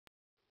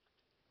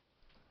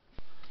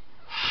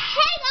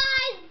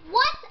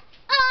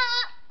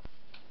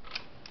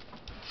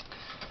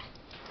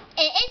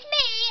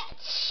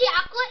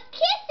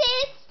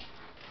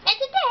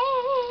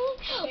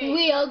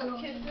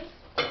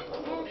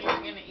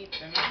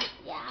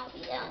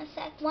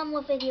one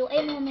more video,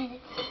 8 more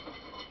minutes.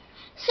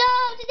 So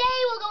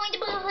today we're going to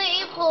be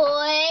playing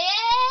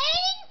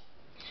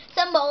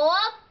some more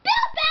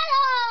Build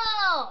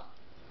Battle.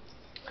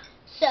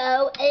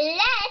 So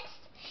let's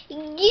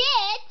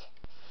get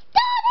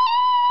started.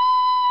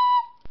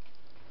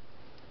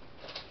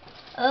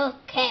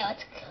 Okay,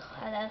 let's go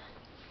out of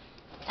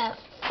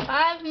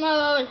F5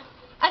 mode.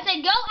 I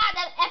said go out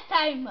of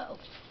F5 mode.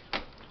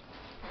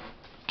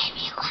 Hand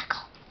me a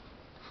crackle.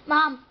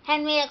 Mom,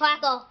 hand me a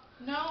crackle.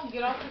 No,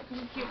 get off the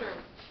computer.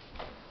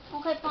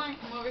 Okay, fine.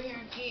 Come over here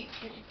and eat.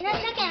 In a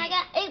second, I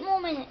got 8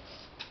 more minutes.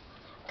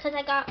 Because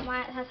I got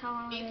my, that's how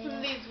long eat some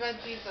of these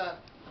veggies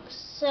up.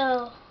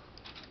 So,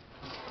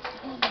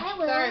 I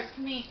will. Cyrus,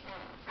 come eat.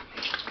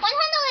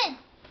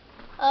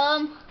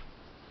 100!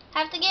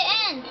 Have to get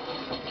in.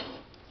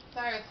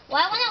 Cyrus.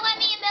 Why won't it let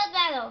me in Build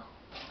Battle?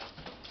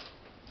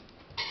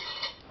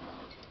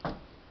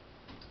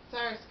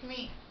 Cyrus, come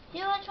eat.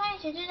 You are trying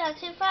to do that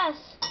too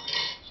fast.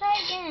 Try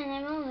again in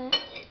a moment.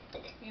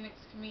 Phoenix,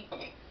 come eat.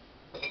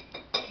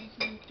 You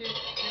can do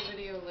your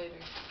video later.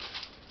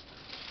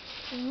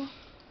 Mm-hmm.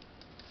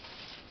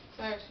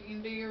 Cyrus, you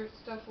can do your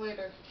stuff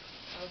later.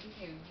 Oh, he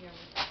can't even hear me.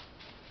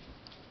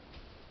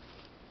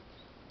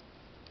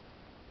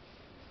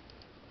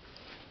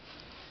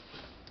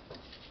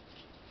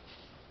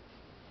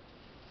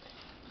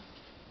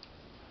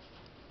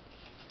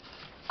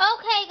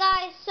 Okay,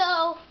 guys,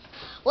 so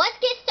let's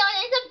get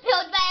started in some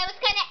Build Battle. It's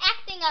kind of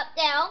acting up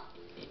now.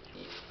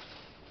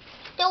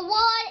 The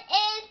one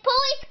is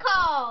police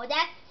call.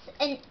 That's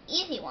an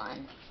easy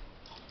one.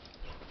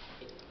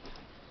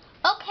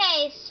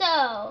 Okay,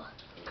 so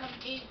Come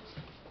eat.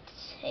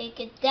 take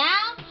it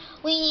down.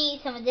 We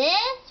need some of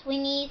this. We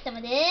need some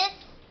of this.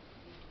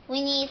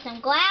 We need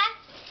some glass.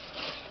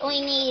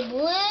 We need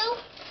blue.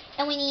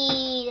 And we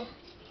need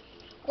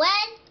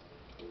lead.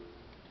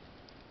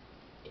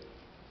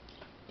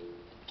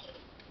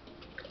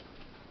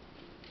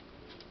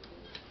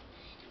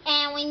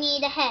 And we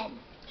need a head.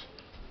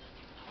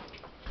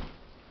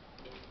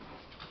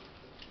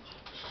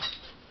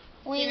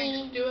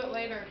 Phoenix, do it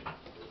later.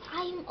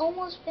 I'm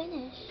almost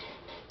finished.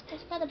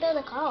 Just gotta build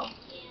a car.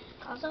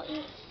 Cars are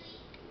easy.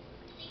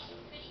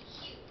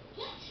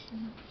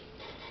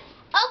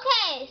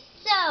 Okay,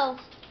 so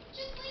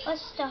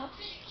let's start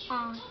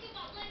on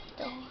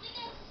the.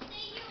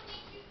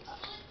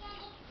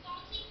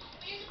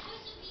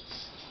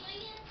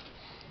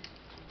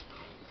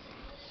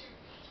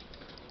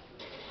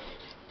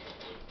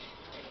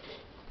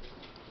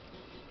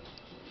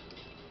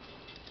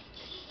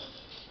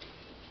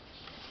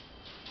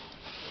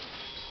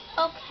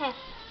 Okay.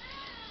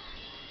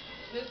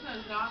 This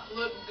does not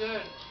look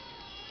good.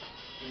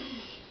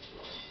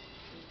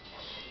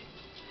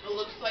 It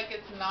looks like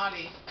it's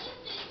naughty.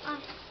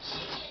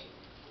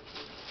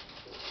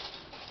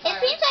 It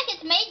seems like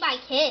it's made by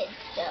kids,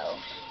 though.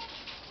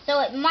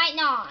 So it might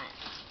not.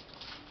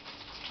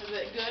 Is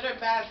it good or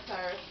bad,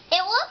 Cyrus?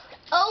 It looks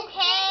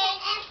okay.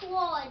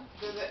 F1.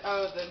 Does it?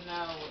 Oh, then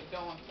no, we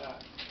don't want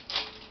that.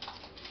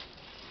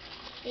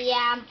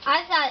 Yeah,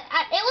 I thought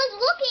it was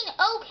looking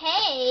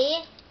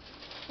okay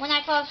when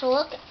I first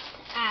looked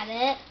at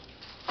it.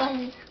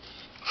 And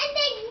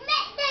they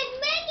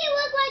make it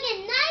look like a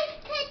nice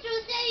picture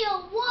so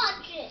you'll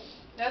watch it.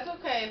 That's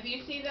okay. If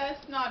you see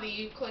that's naughty,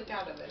 you click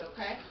out of it,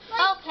 okay?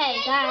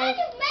 Okay, guys.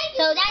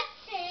 So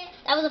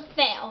that was a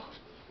fail.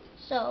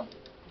 So,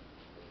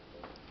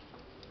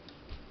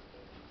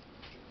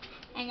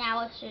 and now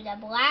let's do the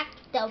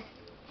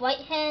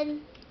white head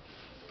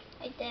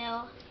right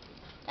there.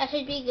 That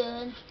should be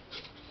good.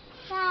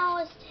 Now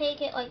let's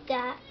take it like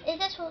that.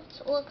 This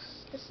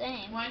looks the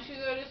same. Why don't you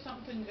go to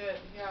something good?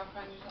 Yeah, I'll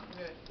find you something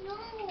good. No, I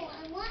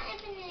want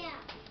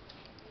FNAF.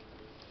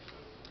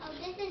 Oh,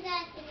 this is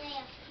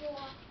FNAF 4.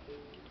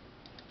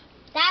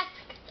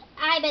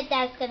 I bet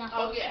that's gonna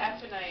hold. I'll get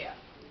FNAF.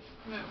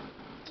 No.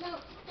 No,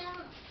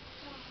 don't.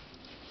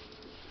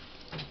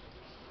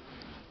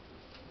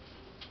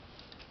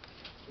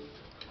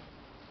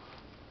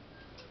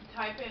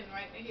 Type in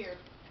right here.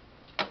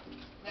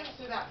 Next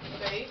to that.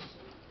 Space.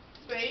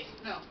 Space.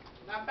 No.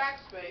 Not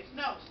backspace.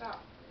 No, stop.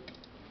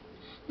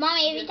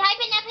 Mommy, if you type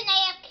in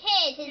FNAF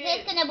Kids, is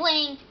this gonna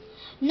bring?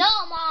 No,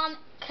 Mom,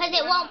 because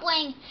it won't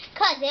bring.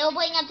 Because it'll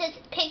bring up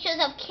just pictures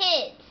of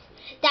kids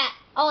that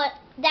are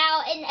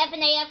in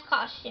FNAF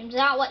costumes,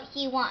 not what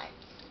he wants.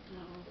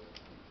 No.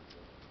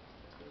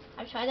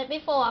 I've tried it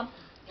before.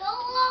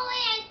 Don't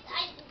worry,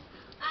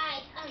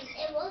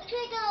 it will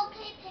trigger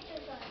okay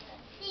pictures on the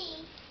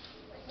C.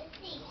 Let's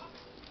see.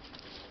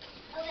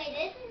 Okay,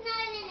 this is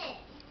not in it.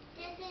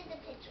 This is the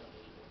picture.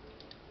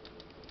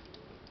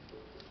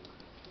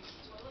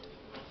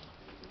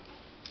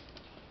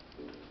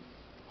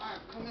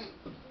 Alright, come in.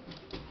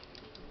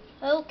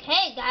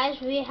 Okay, guys,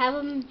 we have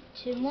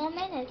 2 more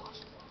minutes.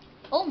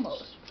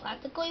 Almost,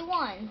 practically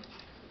 1.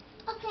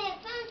 Okay,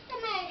 first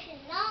immersion,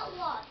 not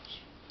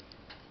watch.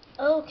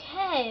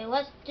 Okay,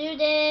 let's do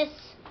this.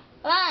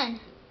 1,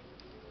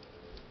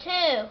 2.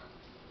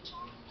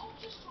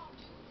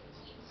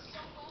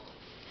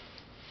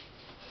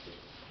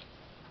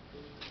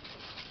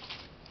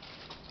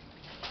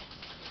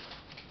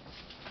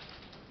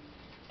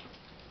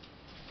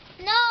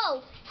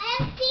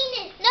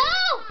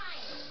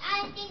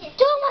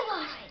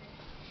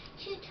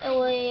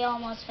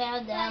 almost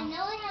fell I down.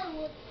 know how to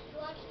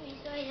watch me,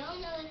 so I don't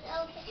know it's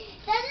okay.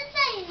 It doesn't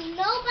say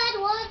no bad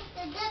words.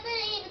 It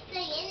doesn't even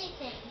say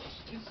anything.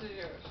 This is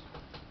yours.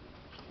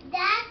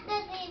 That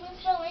doesn't even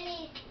show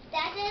any.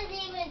 That doesn't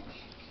even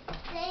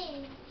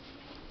say.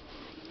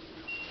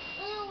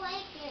 I don't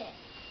like it.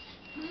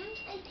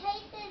 I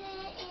tasted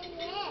it in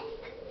it.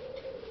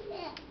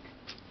 Yeah.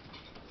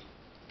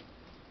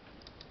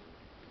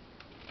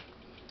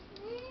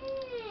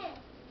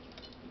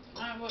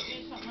 Alright, we'll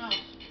eat something else.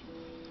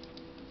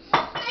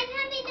 I'm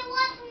having to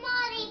watch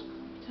Marty.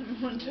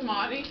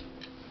 Tamati?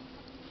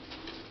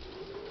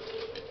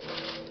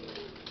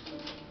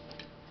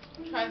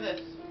 Try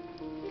this.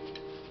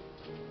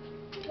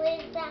 What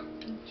is that?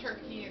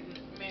 Turkey and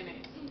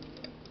mayonnaise.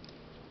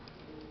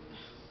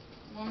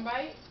 One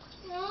bite?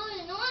 No,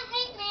 I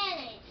hate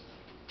mayonnaise.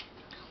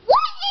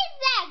 What is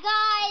that,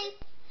 guys?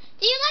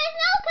 Do you guys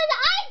know? Because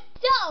I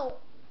don't.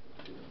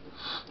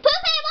 Poop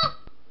table.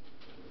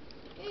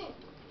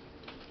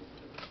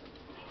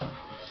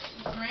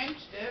 It's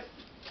ranch dip.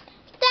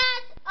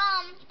 That's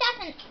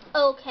an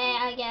okay,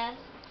 I guess.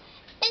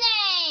 It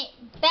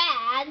ain't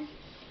bad.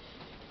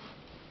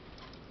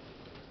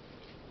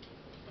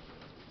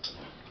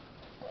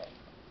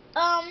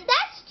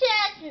 That's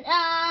just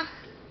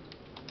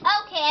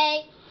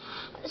okay.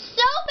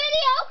 So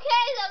many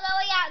okays are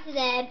going out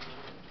today.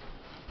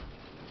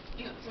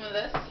 You want some of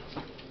this?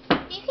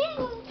 You can't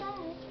go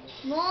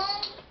inside.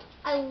 Mom,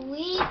 I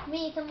leave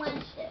me some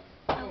lunch chips.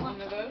 You want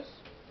one of those?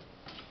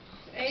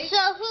 Eggs?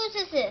 So whose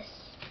is this?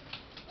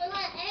 That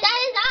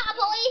is not a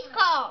police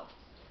call.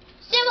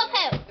 Silver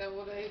poop.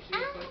 Deviled eggs, you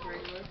just like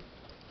regular.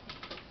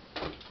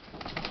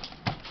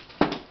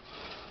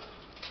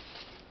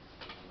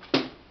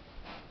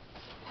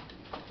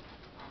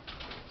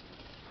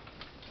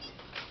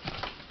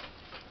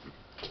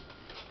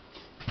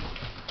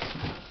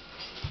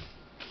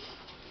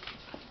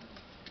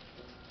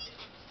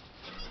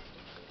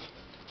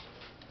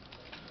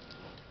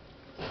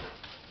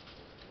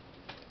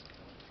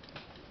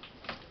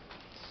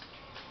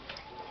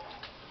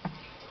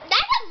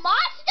 That's a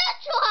monster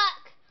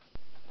truck.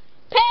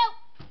 Poop.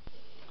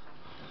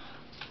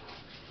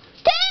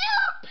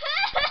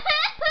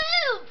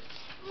 Poop.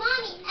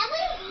 Mommy,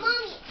 everyone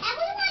wants.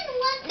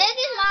 This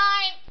is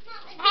mine.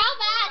 How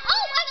bad?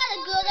 Oh, I got a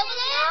good over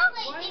there.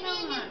 Why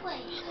not?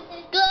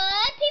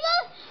 Good people.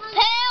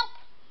 Poop.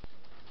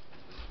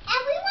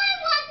 Everyone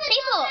wants to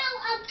People.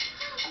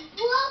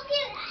 know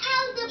how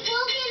the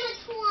broken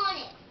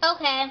electronics.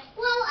 Okay.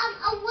 Well,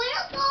 a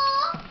little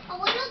girl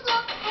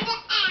had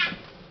an axe,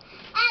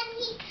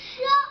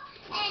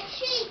 and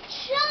she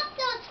chopped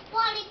the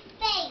Spotty's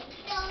face,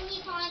 so he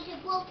tried to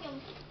broken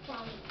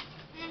Spotty.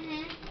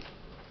 And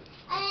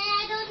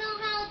I don't know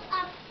how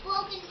a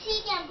broken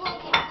cheek and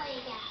broken play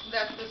that.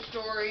 That's the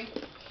story.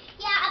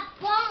 Yeah,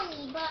 a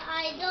Bonnie, but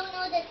I don't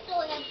know the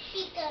story of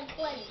cheek and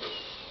play.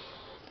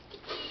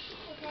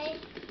 Okay.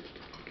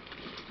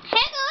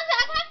 Hey, goes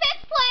back my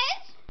fifth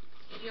place.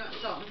 You want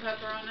salt and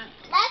pepper on it?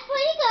 That's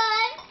pretty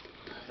good.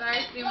 Sorry,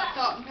 do you want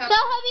salt and So pepper?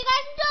 hope you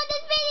guys enjoyed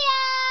this video.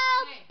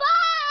 Hey.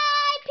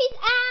 Bye. Peace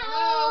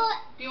Hello?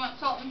 out. Do you want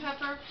salt and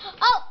pepper?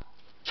 Oh,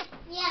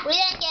 Yeah. we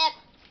didn't get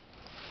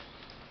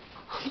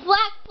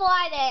Black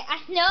Friday. I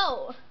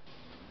know.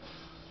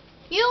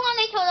 You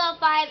only total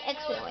 5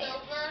 extra It's ways.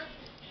 over.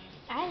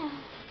 I know.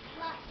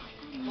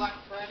 Black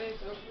Friday's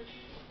over.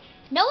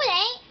 No, it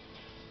ain't.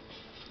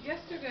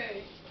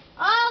 Yesterday.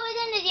 Oh, we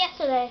did it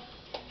yesterday.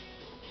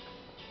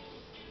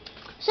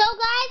 So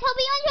guys, hope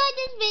you enjoyed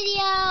this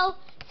video.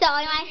 So Some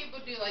anyway,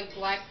 people do like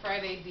Black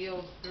Friday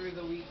deals through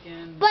the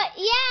weekend. but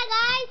yeah,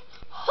 guys,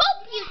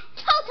 hope you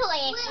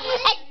totally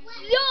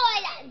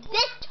enjoyed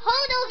this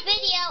total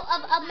video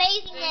of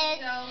amazingness.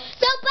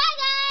 So bye,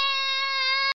 guys.